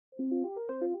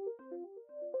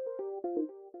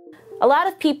A lot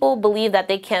of people believe that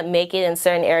they can't make it in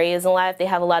certain areas in life. They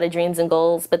have a lot of dreams and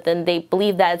goals, but then they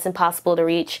believe that it's impossible to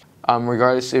reach.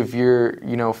 Regardless if you're,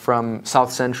 from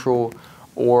South Central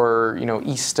or,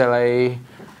 East LA,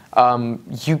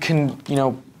 you can,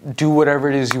 do whatever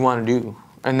it is you want to do.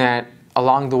 And that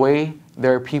along the way,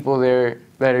 there are people there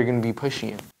that are going to be pushing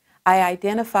you. I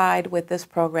identified with this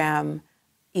program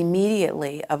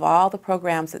immediately of all the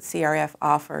programs that CRF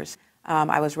offers.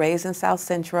 I was raised in South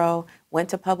Central, went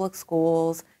to public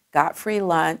schools, got free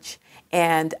lunch,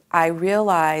 and I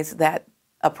realized that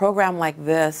a program like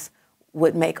this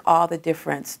would make all the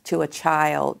difference to a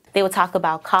child. They would talk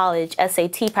about college,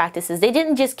 SAT practices. They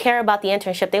didn't just care about the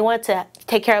internship. They wanted to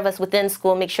take care of us within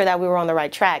school, make sure that we were on the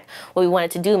right track. What we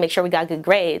wanted to do, make sure we got good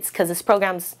grades, because this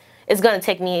program is going to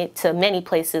take me to many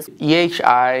places.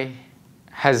 EHI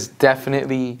has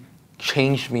definitely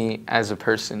changed me as a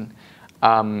person,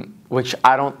 which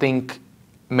I don't think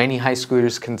many high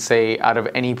schoolers can say out of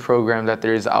any program that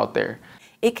there is out there.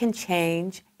 It can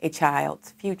change a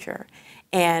child's future.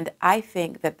 And I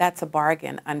think that that's a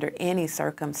bargain under any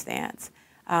circumstance.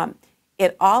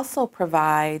 It also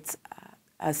provides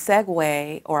a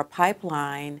segue or a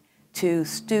pipeline to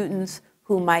students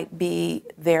who might be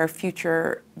their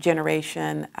future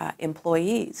generation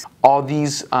employees. All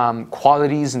these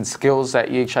qualities and skills that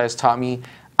EHI has taught me,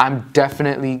 I'm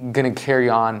definitely going to carry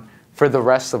on for the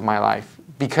rest of my life.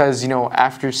 Because,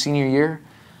 after senior year,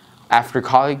 after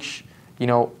college,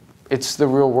 it's the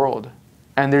real world.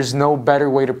 And there's no better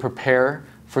way to prepare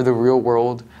for the real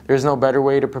world. There's no better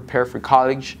way to prepare for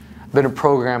college than a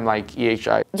program like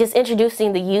EHI. Just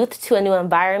introducing the youth to a new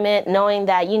environment, knowing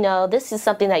that, this is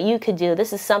something that you could do.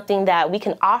 This is something that we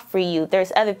can offer you.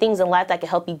 There's other things in life that can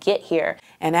help you get here.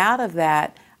 And out of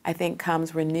that, I think,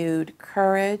 comes renewed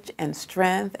courage and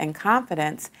strength and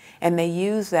confidence, and they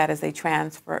use that as they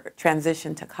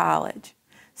transition to college.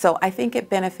 So I think it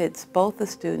benefits both the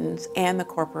students and the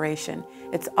corporation.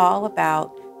 It's all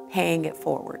about paying it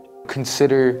forward.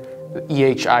 Consider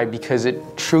EHI because it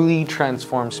truly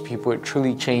transforms people, it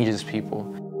truly changes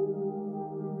people.